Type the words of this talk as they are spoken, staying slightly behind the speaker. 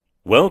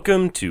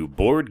Welcome to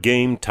Board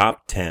Game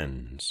Top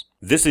 10s.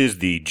 This is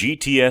the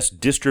GTS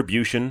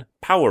Distribution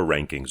Power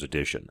Rankings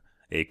Edition,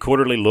 a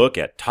quarterly look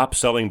at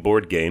top-selling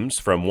board games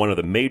from one of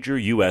the major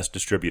U.S.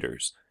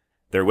 distributors.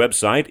 Their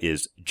website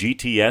is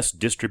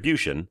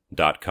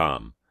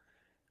gtsdistribution.com.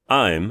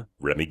 I'm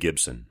Remy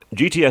Gibson.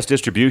 GTS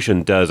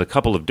Distribution does a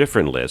couple of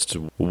different lists.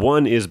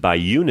 One is by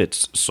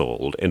units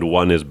sold, and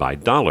one is by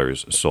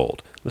dollars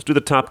sold. Let's do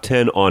the top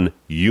 10 on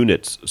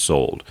units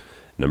sold.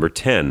 Number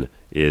 10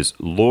 is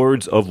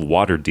Lords of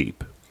Waterdeep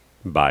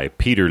by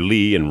Peter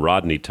Lee and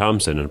Rodney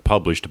Thompson and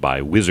published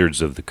by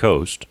Wizards of the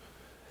Coast.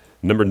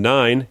 Number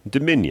 9,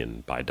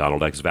 Dominion by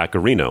Donald X.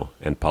 Vaccarino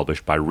and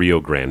published by Rio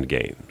Grande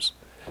Games.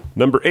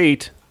 Number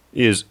 8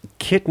 is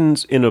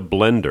Kittens in a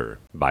Blender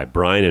by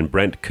Brian and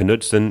Brent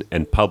Knudsen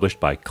and published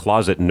by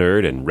Closet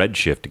Nerd and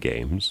Redshift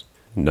Games.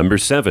 Number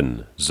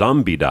 7,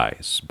 Zombie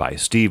Dice by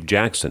Steve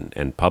Jackson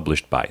and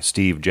published by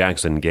Steve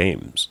Jackson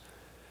Games.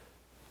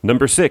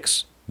 Number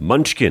 6,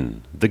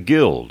 Munchkin, The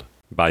Guild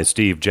by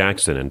Steve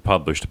Jackson and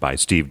published by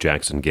Steve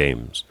Jackson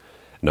Games.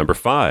 Number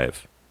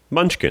 5,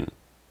 Munchkin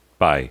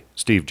by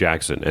Steve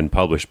Jackson and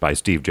published by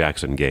Steve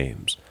Jackson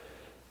Games.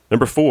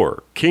 Number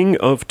 4, King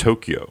of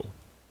Tokyo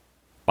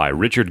by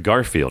Richard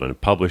Garfield and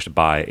published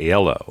by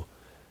Aiello.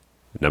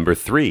 Number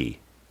 3,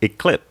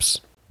 Eclipse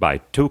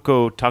by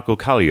Toko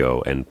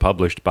Takokallio and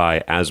published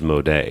by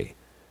Asmodee.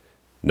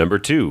 Number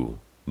 2,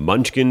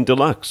 Munchkin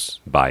Deluxe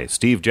by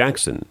Steve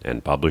Jackson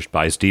and published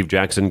by Steve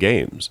Jackson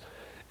Games.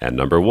 And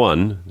number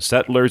 1,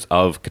 Settlers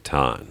of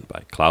Catan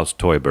by Klaus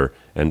Teuber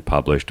and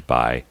published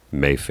by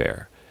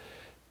Mayfair.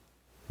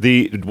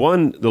 The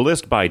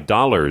list by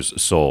dollars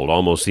sold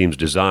almost seems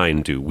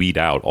designed to weed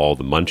out all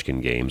the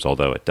Munchkin games,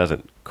 although it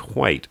doesn't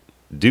quite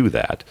do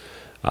that.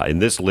 In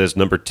this list,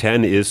 number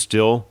 10 is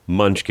still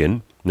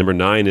Munchkin. Number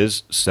 9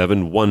 is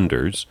Seven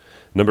Wonders.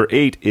 Number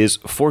 8 is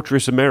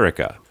Fortress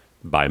America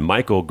by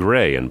Michael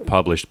Gray and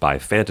published by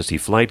Fantasy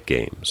Flight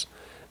Games.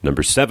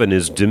 Number 7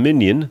 is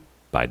Dominion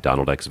by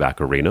Donald X.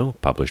 Vaccarino,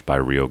 published by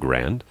Rio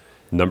Grande.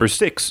 Number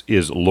 6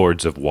 is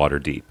Lords of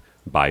Waterdeep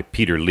by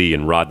Peter Lee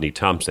and Rodney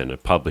Thompson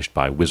and published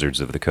by Wizards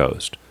of the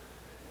Coast.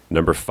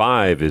 Number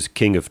 5 is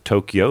King of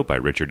Tokyo by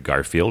Richard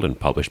Garfield and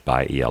published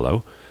by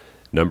Aiello.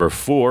 Number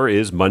 4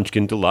 is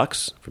Munchkin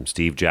Deluxe from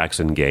Steve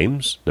Jackson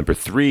Games. Number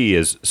 3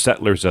 is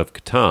Settlers of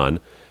Catan.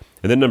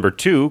 And then number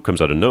 2 comes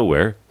out of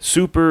nowhere,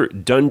 Super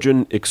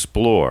Dungeon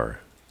Explore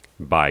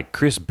by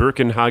Chris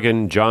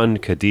Birkenhagen, John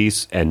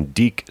Cadiz, and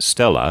Deke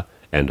Stella,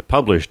 and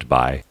published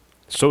by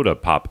Soda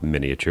Pop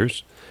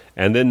Miniatures.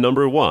 And then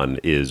number 1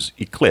 is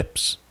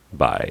Eclipse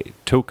by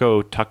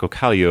Toko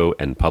Takokallio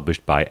and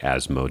published by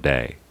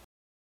Asmodee.